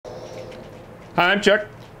Hi, I'm Chuck,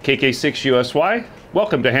 KK6USY.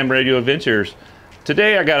 Welcome to Ham Radio Adventures.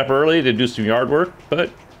 Today I got up early to do some yard work, but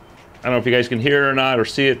I don't know if you guys can hear it or not or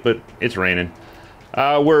see it, but it's raining.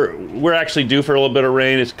 We're actually due for a little bit of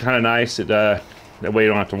rain. It's kind of nice. That way you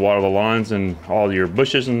don't have to water the lawns and all your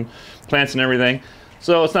bushes and plants and everything.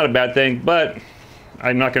 So it's not a bad thing, but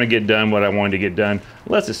I'm not going to get done what I wanted to get done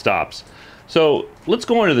unless it stops. So let's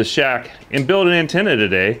go into the shack and build an antenna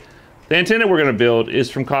today. The antenna we're going to build is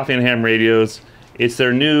from Coffee and Ham Radios. It's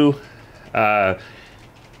their new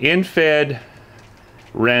in-fed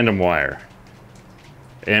random wire.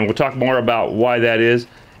 And we'll talk more about why that is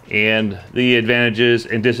and the advantages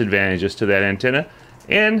and disadvantages to that antenna.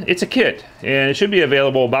 And it's a kit, and it should be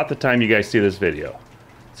available about the time you guys see this video.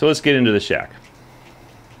 So let's get into the shack.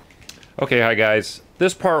 Okay, hi guys.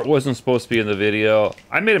 This part wasn't supposed to be in the video.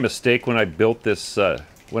 I made a mistake when I built this,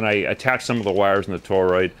 when I attached some of the wires in the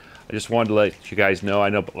toroid. I just wanted to let you guys know. I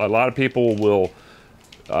know a lot of people will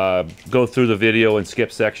go through the video and skip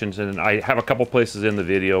sections, and I have a couple places in the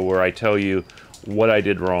video where I tell you what I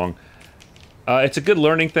did wrong. It's a good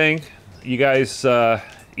learning thing. You guys,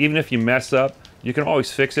 even if you mess up, you can always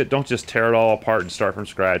fix it. Don't just tear it all apart and start from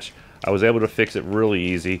scratch. I was able to fix it really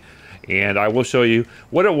easy, and I will show you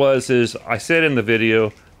what it was. Is I said in the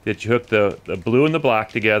video that you hook the blue and the black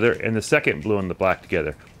together and the second blue and the black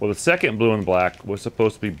together. Well, the second blue and black was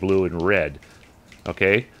supposed to be blue and red.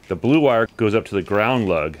 Okay, the blue wire goes up to the ground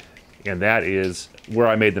lug, and that is where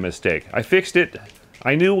I made the mistake. I fixed it.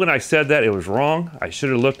 I knew when I said that it was wrong. I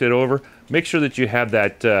should have looked it over. Make sure that you have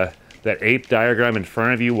that that ape diagram in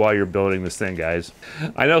front of you while you're building this thing, guys.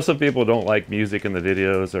 I know some people don't like music in the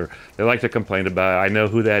videos, or they like to complain about it. I know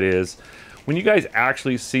who that is. When you guys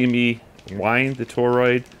actually see me wind the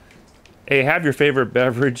toroid, hey, have your favorite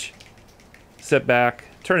beverage, sit back,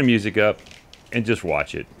 turn the music up, and just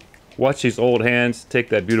watch it. Watch these old hands take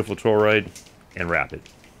that beautiful toroid and wrap it.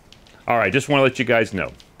 All right, just want to let you guys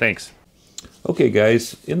know. Thanks. Okay,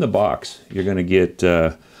 guys, in the box, you're going to get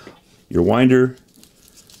your winder,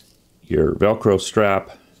 your Velcro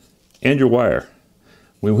strap, and your wire.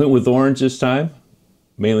 We went with orange this time,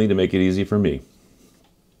 mainly to make it easy for me.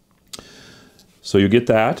 So you get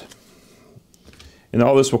that. And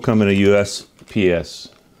all this will come in a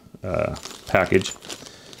USPS package.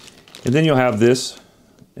 And then you'll have this.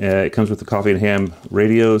 It comes with the Coffee and Ham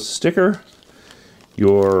Radios sticker.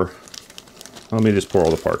 Let me just pour all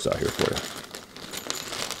the parts out here for you.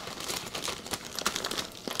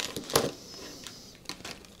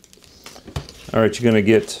 All right, you're gonna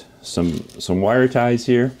get some wire ties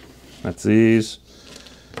here. That's these.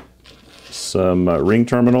 Some ring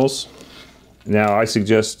terminals. Now, I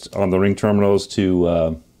suggest on the ring terminals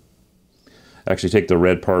to actually take the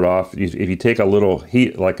red part off. If you take a little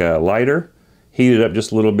heat, like a lighter, heat it up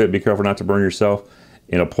just a little bit. Be careful not to burn yourself,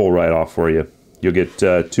 and it'll pull right off for you. You'll get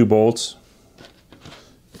 2 bolts,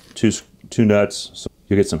 two nuts. So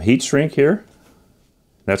you'll get some heat shrink here.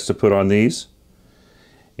 That's to put on these,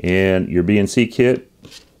 and your BNC kit.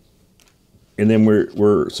 And then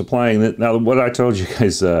we're supplying it. Now, what I told you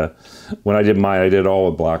guys, when I did mine, I did all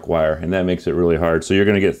with black wire, and that makes it really hard. So you're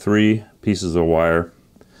going to get 3 pieces of wire,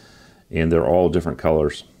 and they're all different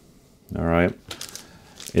colors. All right.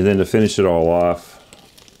 And then to finish it all off,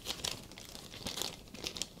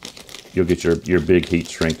 you'll get your big heat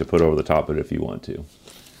shrink to put over the top of it if you want to.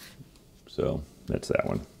 So that's that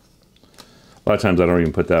one. A lot of times I don't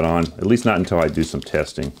even put that on, at least not until I do some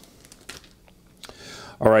testing.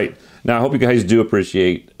 All right. Now, I hope you guys do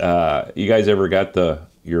appreciate, you guys ever got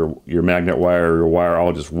your magnet wire or your wire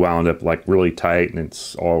all just wound up like really tight and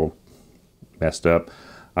it's all messed up?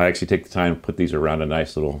 I actually take the time to put these around a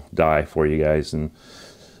nice little die for you guys. And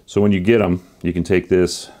so when you get them, you can take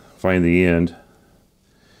this, find the end.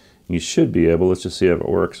 You should be able, let's just see if it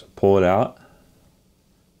works, pull it out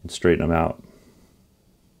and straighten them out.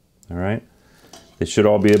 All right. They should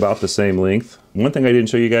all be about the same length. One thing I didn't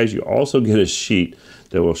show you guys, you also get a sheet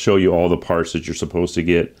that will show you all the parts that you're supposed to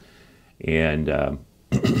get, and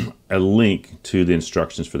a link to the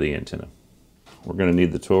instructions for the antenna. We're going to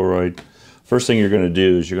need the toroid. First thing you're going to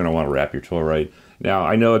do is you're going to want to wrap your toroid. Now,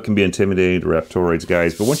 I know it can be intimidating to wrap toroids,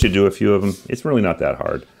 guys, but once you do a few of them, it's really not that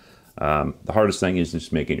hard. The hardest thing is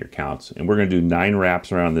just making your counts. And we're going to do 9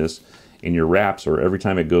 wraps around this, and your wraps, or every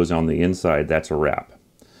time it goes on the inside, that's a wrap.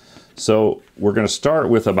 So we're going to start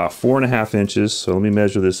with about 4.5 inches. So let me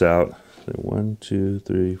measure this out. 1, 2,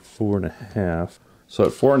 3, 4.5. So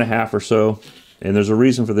at 4.5 or so, and there's a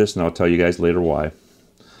reason for this, and I'll tell you guys later why.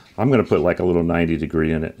 I'm going to put like a little 90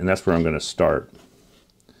 degree in it, and that's where I'm going to start.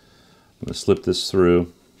 I'm going to slip this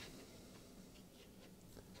through.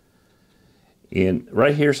 And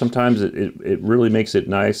right here, sometimes it really makes it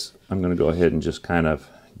nice. I'm going to go ahead and just kind of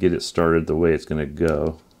get it started the way it's going to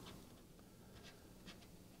go.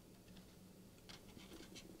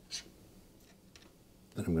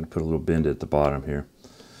 Then I'm going to put a little bend at the bottom here.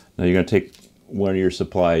 Now you're going to take one of your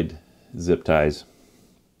supplied zip ties,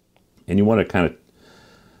 and you want to kind of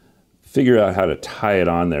figure out how to tie it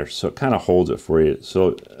on there so it kind of holds it for you.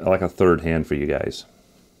 So like a third hand for you guys.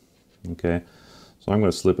 Okay, so I'm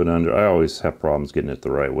going to slip it under. I always have problems getting it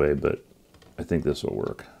the right way, but I think this will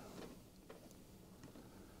work.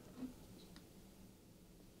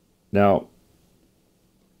 Now,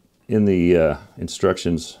 in the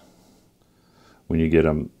instructions, when you get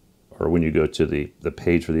them, or when you go to the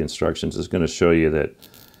page for the instructions, it's going to show you that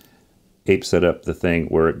Ape set up the thing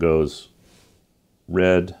where it goes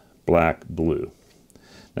red, black, blue.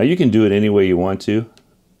 Now you can do it any way you want to.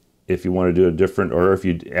 If you want to do it different, or if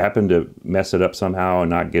you happen to mess it up somehow and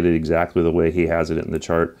not get it exactly the way he has it in the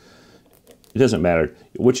chart, it doesn't matter.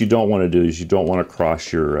 What you don't want to do is you don't want to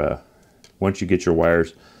cross your, once you get your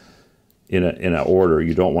wires in an order,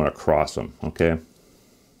 you don't want to cross them, okay?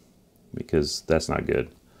 Because that's not good.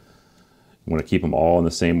 You want to keep them all in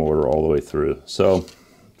the same order all the way through. So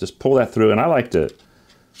just pull that through, and I like to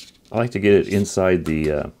get it inside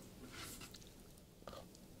the,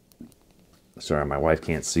 sorry, my wife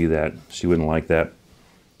can't see that. She wouldn't like that.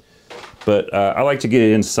 But I like to get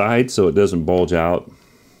it inside so it doesn't bulge out.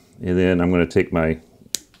 And then I'm going to take my, you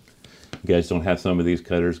guys don't have some of these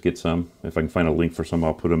cutters, get some. If I can find a link for some,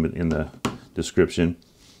 I'll put them in the description.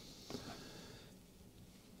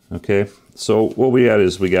 Okay, so what we got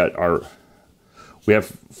is we have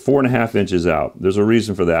 4.5 inches out. There's a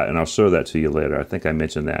reason for that, and I'll show that to you later. I think I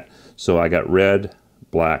mentioned that. So I got red,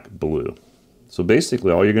 black, blue. So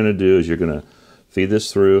basically all you're going to do is you're going to feed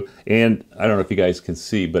this through, and I don't know if you guys can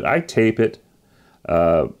see, but I tape it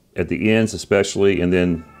at the ends especially, and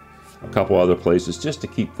then a couple other places just to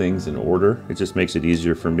keep things in order. It just makes it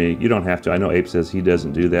easier for me. You don't have to. I know Ape says he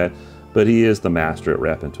doesn't do that, but he is the master at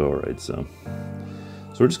wrapping toroids. So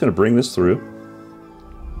we're just going to bring this through.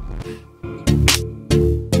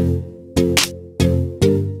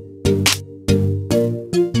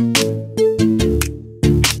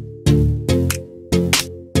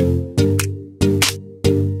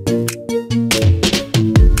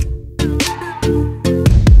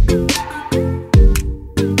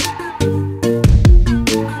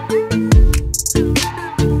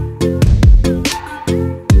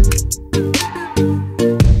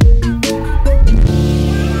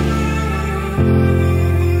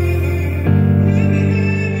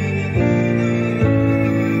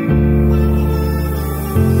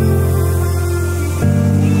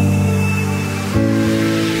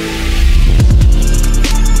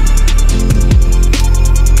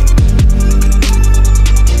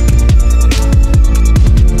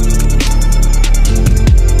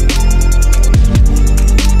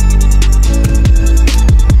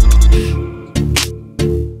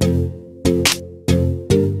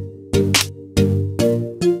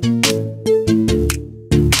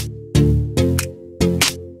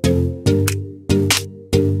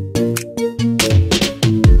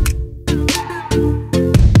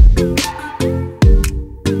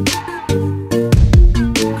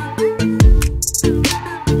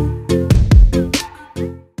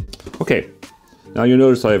 Okay, now you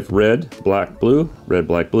notice I have red, black, blue, red,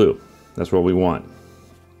 black, blue. That's what we want.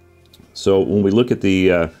 So when we look at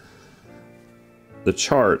the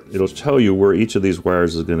chart, it'll tell you where each of these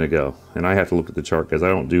wires is going to go. And I have to look at the chart because I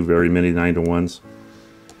don't do very many 9-to-1s.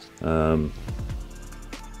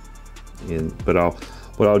 But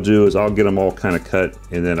what I'll do is I'll get them all kind of cut,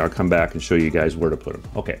 and then I'll come back and show you guys where to put them.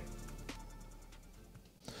 Okay.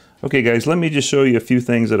 Okay guys, let me just show you a few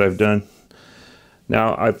things that I've done.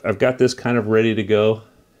 Now I've got this kind of ready to go,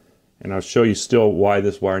 and I'll show you still why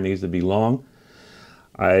this wire needs to be long.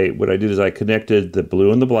 What I did is I connected the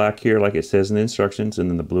blue and the black here like it says in the instructions, and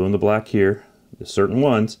then the blue and the black here, the certain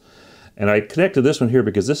ones. And I connected this one here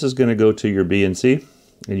because this is going to go to your BNC,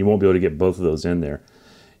 and you won't be able to get both of those in there.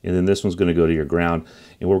 And then this one's going to go to your ground.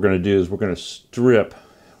 And what we're going to do is we're going to strip,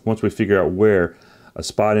 once we figure out where, a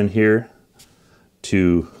spot in here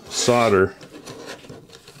to solder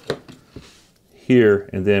here,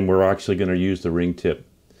 and then we're actually going to use the ring tip,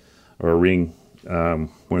 or a ring, one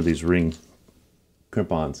of these ring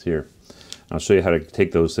crimp-ons here. I'll show you how to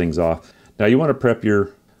take those things off. Now you want to prep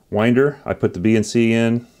your winder. I put the BNC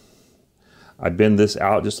in. I bend this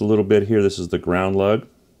out just a little bit here. This is the ground lug,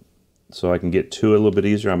 so I can get to it a little bit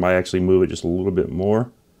easier. I might actually move it just a little bit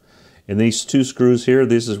more. And these two screws here,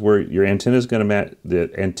 this is where your antenna is going to match.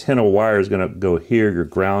 The antenna wire is going to go here. Your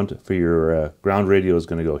ground for your ground radio is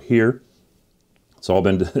going to go here. It's all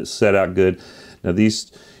been set out good. Now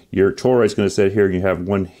your toroid is going to sit here, and you have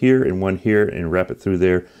one here, and wrap it through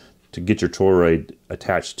there to get your toroid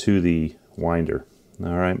attached to the winder.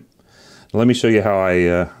 All right. Now let me show you how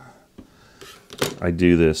I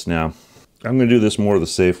do this now. I'm going to do this more the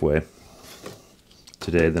safe way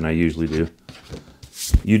today than I usually do.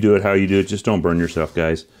 You do it how you do it. Just don't burn yourself,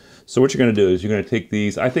 guys. So what you're going to do is you're going to take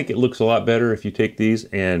these. I think it looks a lot better if you take these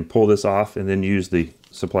and pull this off and then use the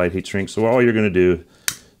supplied heat shrink. So all you're going to do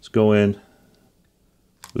is go in,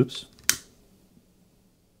 oops,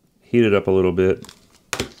 heat it up a little bit,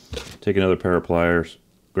 take another pair of pliers,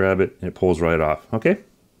 grab it, and it pulls right off. Okay?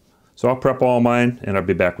 So I'll prep all mine, and I'll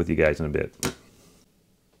be back with you guys in a bit.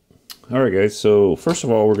 All right, guys. So first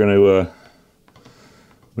of all, we're going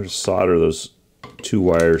to solder those two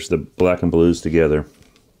wires, the black and blues, together.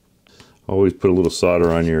 Always put a little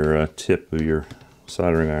solder on your tip of your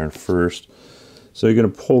soldering iron first. So you're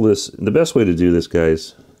going to pull this. The best way to do this,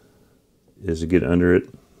 guys, is to get under it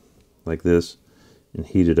like this and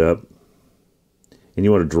heat it up. And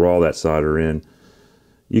you want to draw that solder in.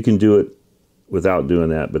 You can do it without doing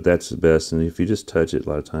that, but that's the best. And if you just touch it, a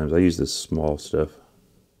lot of times, I use this small stuff.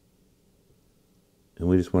 And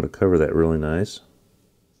we just want to cover that really nice,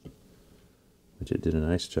 which it did a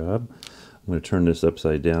nice job. I'm going to turn this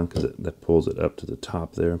upside down because that pulls it up to the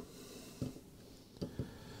top there.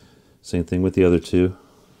 Same thing with the other two.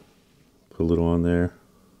 Put a little on there.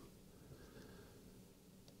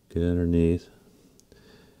 Get underneath.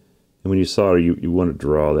 And when you solder, you want to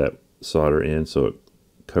draw that solder in so it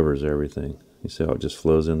covers everything. You see how it just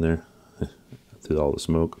flows in there through all the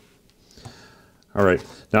smoke. All right,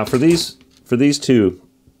 now for these two,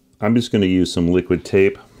 I'm just going to use some liquid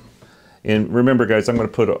tape. And remember, guys, I'll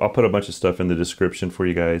put a bunch of stuff in the description for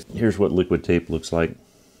you guys. Here's what liquid tape looks like.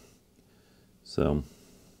 So,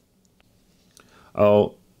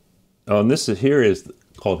 and this here is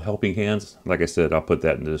called Helping Hands. Like I said, I'll put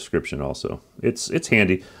that in the description also. It's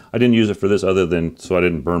handy. I didn't use it for this other than so I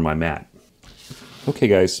didn't burn my mat. Okay,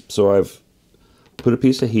 guys, so I've put a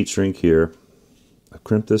piece of heat shrink here. I've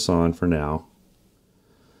crimped this on for now.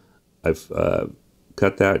 I've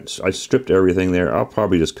cut that. I stripped everything there. I'll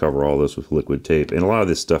probably just cover all this with liquid tape. And a lot of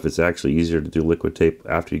this stuff, it's actually easier to do liquid tape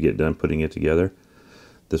after you get done putting it together.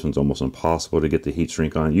 This one's almost impossible to get the heat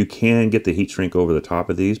shrink on. You can get the heat shrink over the top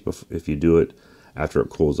of these if you do it after it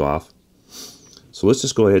cools off. So let's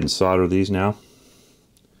just go ahead and solder these now.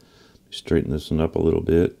 Straighten this one up a little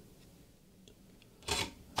bit.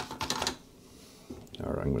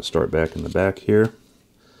 All right, I'm going to start back in the back here.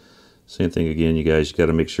 Same thing again, you guys. You got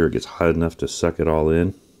to make sure it gets hot enough to suck it all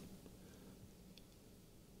in.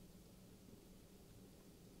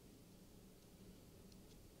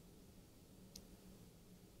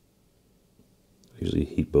 Usually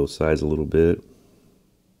heat both sides a little bit.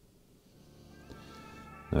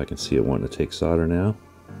 Now I can see it wanting to take solder now.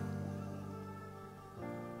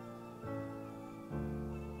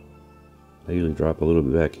 I usually drop a little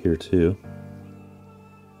bit back here too.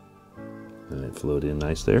 And it flowed in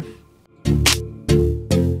nice there.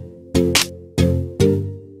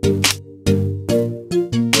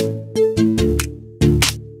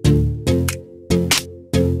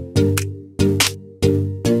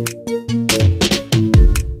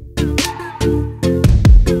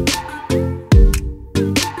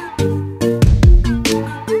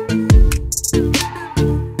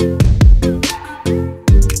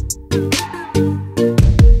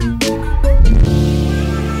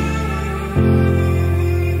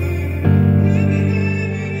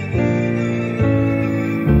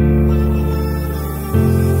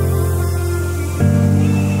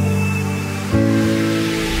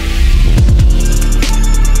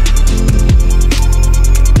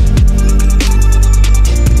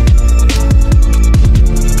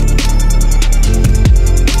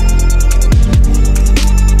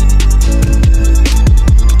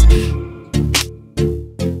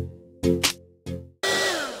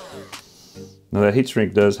 Now that heat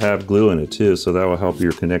shrink does have glue in it too, so that will help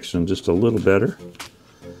your connection just a little better.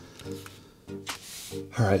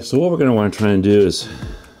 All right, so what we're going to want to try and do is,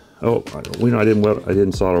 I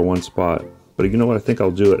didn't solder one spot, but you know what? I think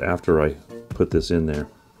I'll do it after I put this in there.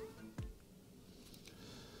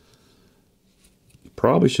 You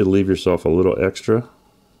probably should leave yourself a little extra.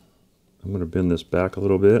 I'm going to bend this back a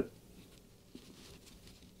little bit.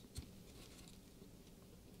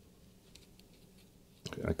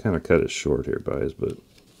 I kind of cut it short here, guys, but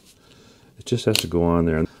it just has to go on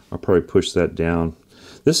there. I'll probably push that down.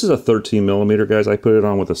 This is a 13 millimeter, guys. I put it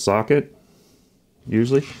on with a socket,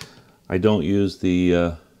 usually. I don't use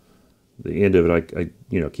the end of it.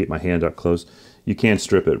 I keep my hand up close. You can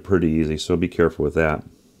strip it pretty easy, so be careful with that.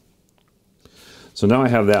 So now I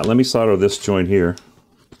have that. Let me solder this joint here.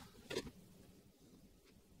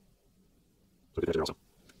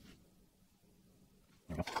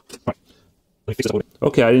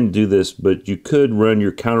 Okay, I didn't do this, but you could run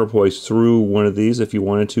your counterpoise through one of these if you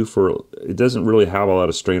wanted to. It doesn't really have a lot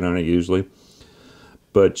of strain on it usually,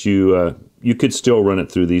 but you could still run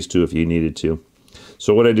it through these two if you needed to.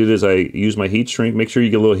 So what I did is I used my heat shrink. Make sure you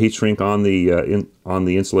get a little heat shrink on the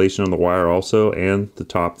insulation on the wire also, and the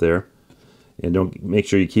top there. And make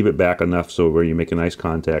sure you keep it back enough so where you make a nice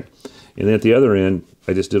contact. And then at the other end,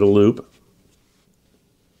 I just did a loop,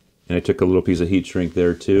 and I took a little piece of heat shrink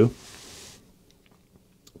there too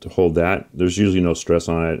to hold that. There's usually no stress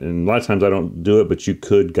on it, and a lot of times I don't do it, but you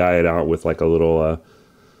could guy it out with like a little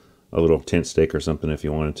tent stake or something if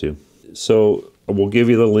you wanted to. So we'll give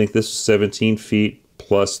you the length. This is 17 feet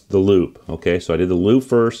plus the loop. Okay, so I did the loop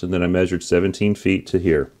first, and then I measured 17 feet to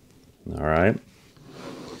here. All right.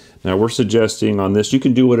 Now we're suggesting on this, you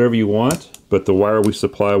can do whatever you want, but the wire we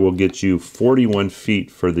supply will get you 41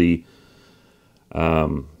 feet for the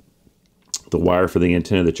wire for the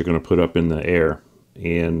antenna that you're going to put up in the air.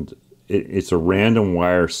 And it's a random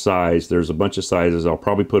wire size. There's a bunch of sizes. I'll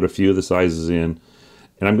probably put a few of the sizes in.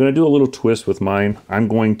 And I'm going to do a little twist with mine. I'm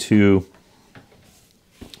going to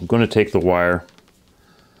take the wire.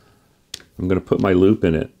 I'm going to put my loop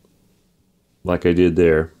in it like I did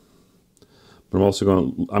there. But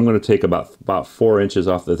I'm going to take about 4 inches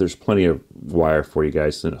off that. There's plenty of wire for you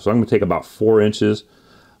guys. So I'm going to take about 4 inches.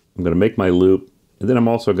 I'm going to make my loop, and then I'm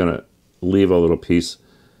also going to leave a little piece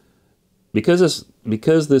because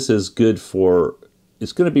this is good for.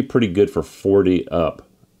 It's going to be pretty good for 40 up,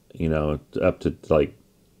 you know, up to like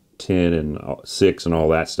 10 and 6 and all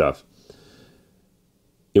that stuff.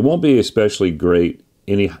 It won't be especially great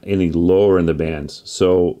any lower in the bands.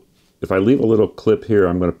 So if I leave a little clip here,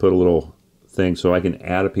 I'm going to put a little thing so I can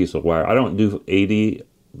add a piece of wire. I don't do 80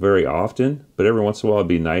 very often, but every once in a while it'd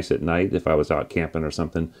be nice at night if I was out camping or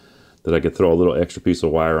something that I could throw a little extra piece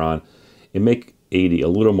of wire on and make 80 a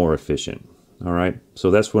little more efficient. All right,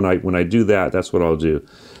 so that's when I do that, that's what I'll do.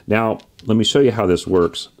 Now let me show you how this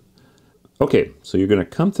works. Okay, so you're going to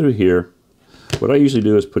come through here. What I usually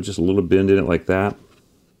do is put just a little bend in it like that.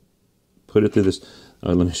 Put it through this.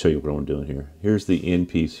 Let me show you what I'm doing here. Here's the end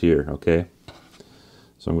piece here, okay?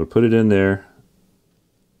 So I'm going to put it in there,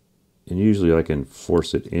 and usually I can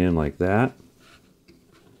force it in like that.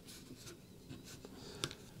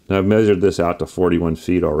 Now I've measured this out to 41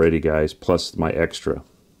 feet already, guys, plus my extra.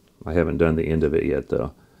 I haven't done the end of it yet,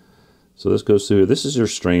 though. So this goes through. This is your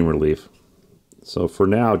strain relief. So for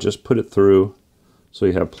now, just put it through so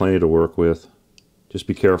you have plenty to work with. Just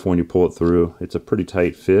be careful when you pull it through. It's a pretty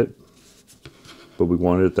tight fit, but we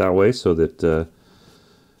wanted it that way so that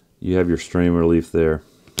you have your strain relief there.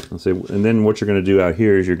 And then what you're going to do out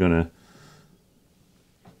here is you're going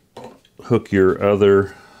to hook your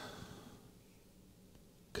other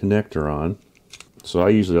connector on. So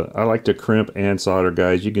I like to crimp and solder,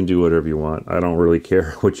 guys. You can do whatever you want. I don't really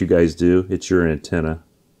care what you guys do. It's your antenna.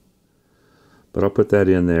 But I'll put that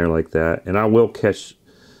in there like that, and I will catch.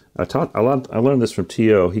 I learned this from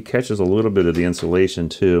T.O. He catches a little bit of the insulation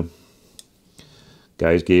too.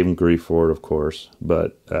 Guys gave him grief for it, of course,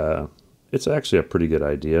 but it's actually a pretty good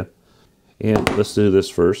idea. And let's do this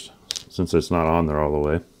first, since it's not on there all the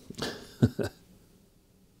way.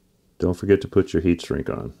 Don't forget to put your heat shrink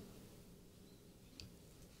on.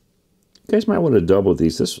 You guys might want to double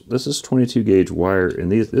these. This is 22 gauge wire, and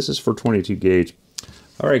this is for 22 gauge.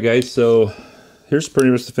 All right, guys. So here's pretty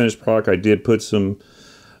much the finished product. I did put some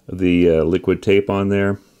of the liquid tape on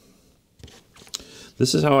there.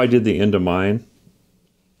 This is how I did the end of mine.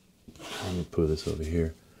 Let me put this over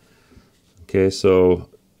here. Okay, so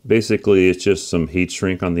basically it's just some heat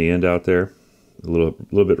shrink on the end out there, a little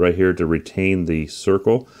bit right here to retain the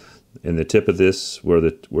circle, and the tip of this where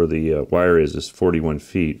the wire is 41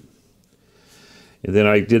 feet. And then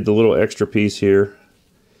I did the little extra piece here,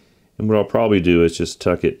 and what I'll probably do is just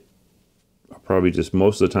tuck it.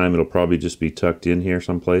 Most of the time it'll probably just be tucked in here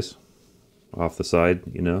someplace off the side,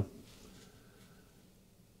 you know,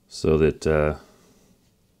 so that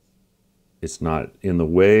it's not in the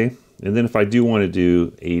way. And then if I do want to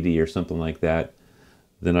do 80 or something like that,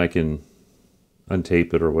 then I can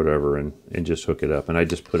untape it or whatever and just hook it up. And I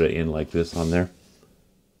just put it in like this on there.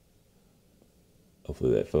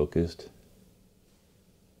 Hopefully that focused.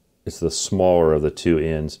 It's the smaller of the two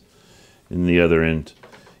ends. And the other end,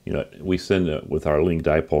 you know, we send it with our link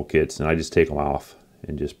dipole kits, and I just take them off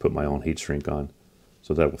and just put my own heat shrink on.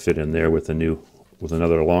 So that will fit in there with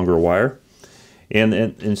another longer wire.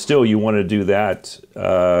 And still you want to do that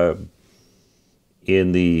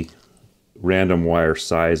in the random wire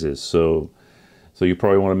sizes. So So you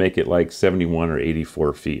probably want to make it like 71 or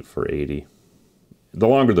 84 feet for 80. The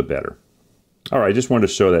longer the better. All right, just wanted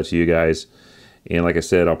to show that to you guys. And like I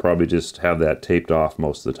said, I'll probably just have that taped off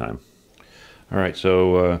most of the time. All right,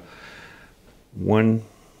 so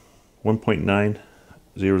 1.9000,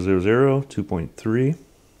 2.3,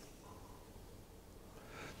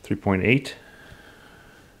 3.8,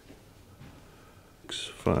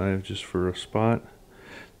 5 just for a spot,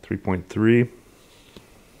 3.3,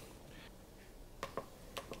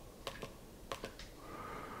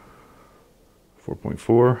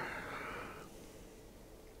 4.4,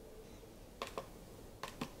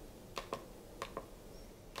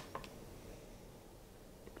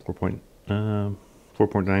 4.9,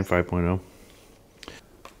 5.0,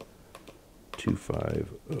 2.5,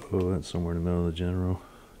 oh, that's somewhere in the middle of the general,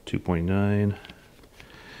 2.9,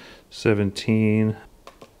 17,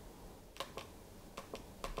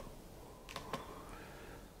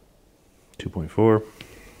 2.4,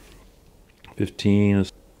 15,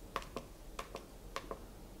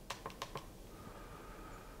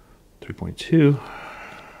 3.2,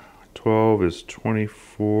 12 is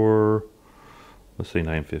 24, let's say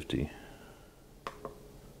 950.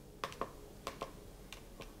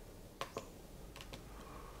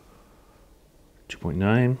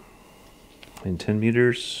 2.9 in 10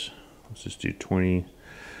 meters. Let's just do 20.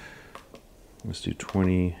 Let's do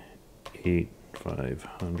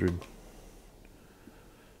 28,500.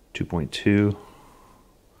 2.2.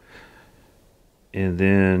 And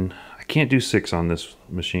then I can't do 6 on this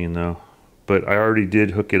machine though, but I already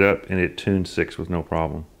did hook it up and it tuned 6 with no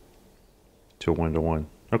problem to 1:1.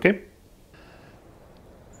 Okay.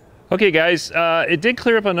 Okay guys, it did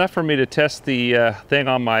clear up enough for me to test the thing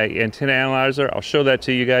on my antenna analyzer. I'll show that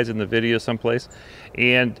to you guys in the video someplace.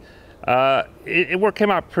 And it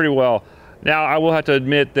came out pretty well. Now I will have to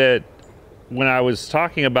admit that when I was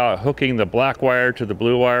talking about hooking the black wire to the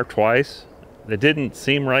blue wire twice, it didn't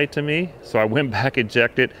seem right to me. So I went back and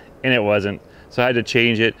checked it and it wasn't. So I had to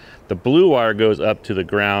change it. The blue wire goes up to the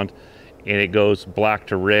ground and it goes black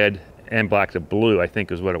to red and black to blue, I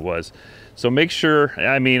think is what it was. So make sure,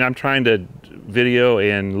 I mean, I'm trying to video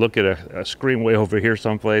and look at a screen way over here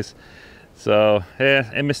someplace. So,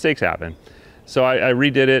 and mistakes happen. So I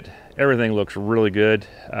redid it. Everything looks really good.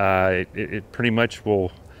 It pretty much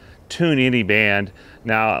will tune any band.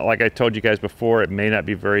 Now, like I told you guys before, it may not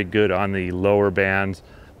be very good on the lower bands,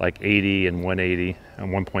 like 80 and 180 and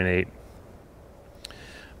 1.8.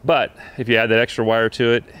 But if you add that extra wire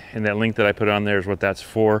to it, and that link that I put on there is what that's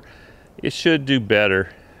for, it should do better.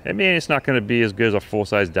 I mean, it's not going to be as good as a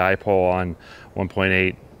full-size dipole on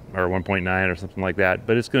 1.8 or 1.9 or something like that,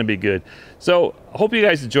 but it's going to be good. So I hope you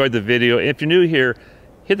guys enjoyed the video. If you're new here,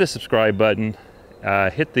 hit the subscribe button,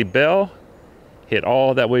 hit the bell, hit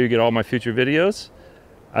all, that way you get all my future videos.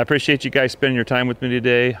 I appreciate you guys spending your time with me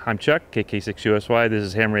today. I'm Chuck, KK6USY. This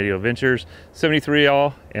is Ham Radio Ventures 73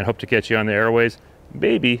 y'all, and hope to catch you on the airways,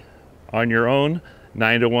 maybe on your own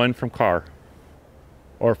 9-to-1 from car,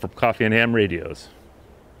 or from Coffee and Ham Radios.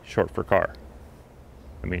 Short for car.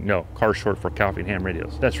 I mean, no, car short for Coffee and Ham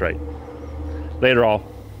Radios. That's right. Later all.